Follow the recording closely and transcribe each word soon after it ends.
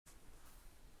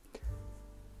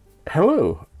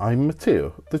Hello, I'm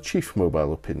Matteo, the Chief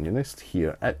Mobile Opinionist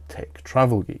here at Tech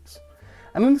Travel Geeks.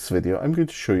 And in this video I'm going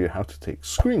to show you how to take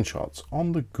screenshots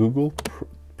on the Google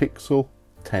Pixel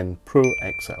 10 Pro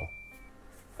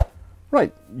XL.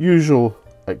 Right, usual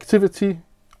activity,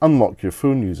 unlock your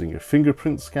phone using your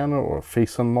fingerprint scanner or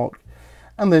face unlock,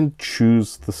 and then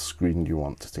choose the screen you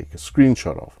want to take a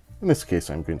screenshot of. In this case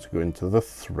I'm going to go into the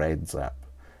Threads app,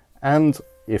 and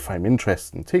if I'm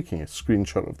interested in taking a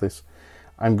screenshot of this,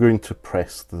 I'm going to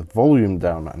press the volume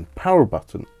down and power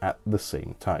button at the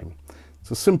same time. It's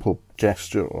a simple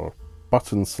gesture or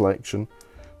button selection.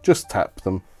 Just tap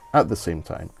them at the same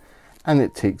time and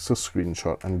it takes a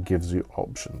screenshot and gives you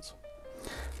options.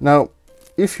 Now,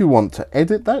 if you want to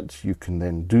edit that, you can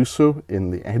then do so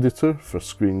in the editor for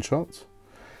screenshots.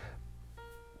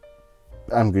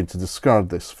 I'm going to discard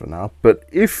this for now, but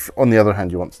if on the other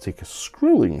hand you want to take a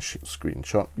scrolling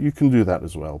screenshot, you can do that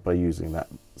as well by using that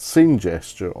same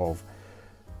gesture of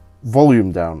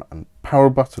volume down and power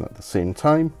button at the same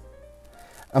time.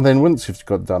 And then once you've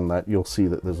done that, you'll see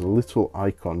that there's a little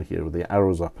icon here with the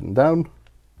arrows up and down,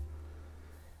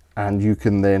 and you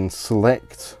can then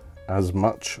select as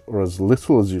much or as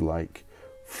little as you like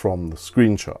from the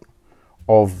screenshot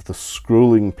of the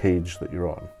scrolling page that you're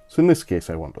on. So in this case,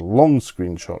 I want a long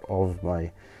screenshot of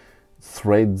my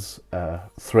Threads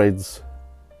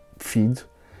feed,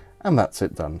 and that's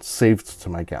it done, saved to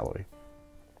my gallery.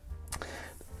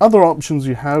 Other options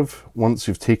you have once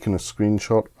you've taken a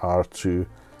screenshot are to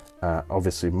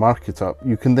obviously mark it up.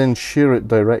 You can then share it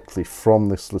directly from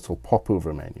this little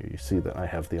popover menu. You see that I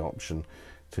have the option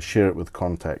to share it with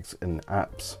contacts in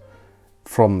apps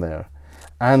from there.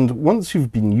 And once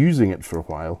you've been using it for a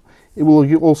while, it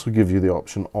will also give you the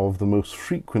option of the most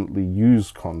frequently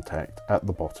used contact at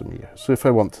the bottom here. So if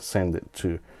I want to send it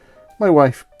to my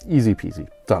wife, easy peasy,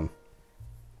 done.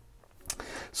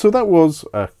 So that was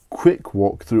a quick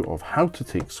walkthrough of how to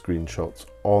take screenshots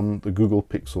on the Google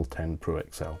Pixel 10 Pro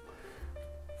XL.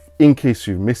 In case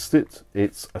you've missed it,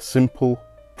 it's a simple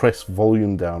press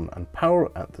volume down and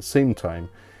power at the same time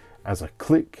as a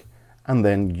click, and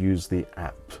then use the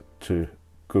app to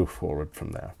go forward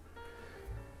from there.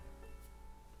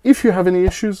 If you have any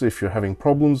issues, if you're having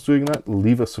problems doing that,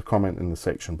 leave us a comment in the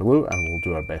section below and we'll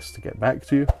do our best to get back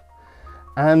to you.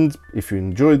 And if you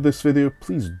enjoyed this video,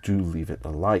 please do leave it a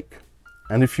like.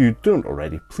 And if you don't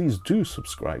already, please do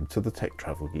subscribe to the Tech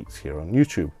Travel Geeks here on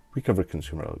YouTube. We cover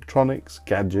consumer electronics,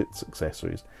 gadgets,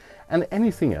 accessories, and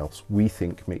anything else we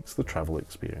think makes the travel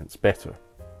experience better.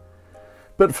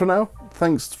 But for now,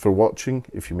 thanks for watching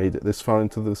if you made it this far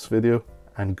into this video,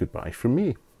 and goodbye from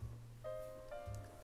me.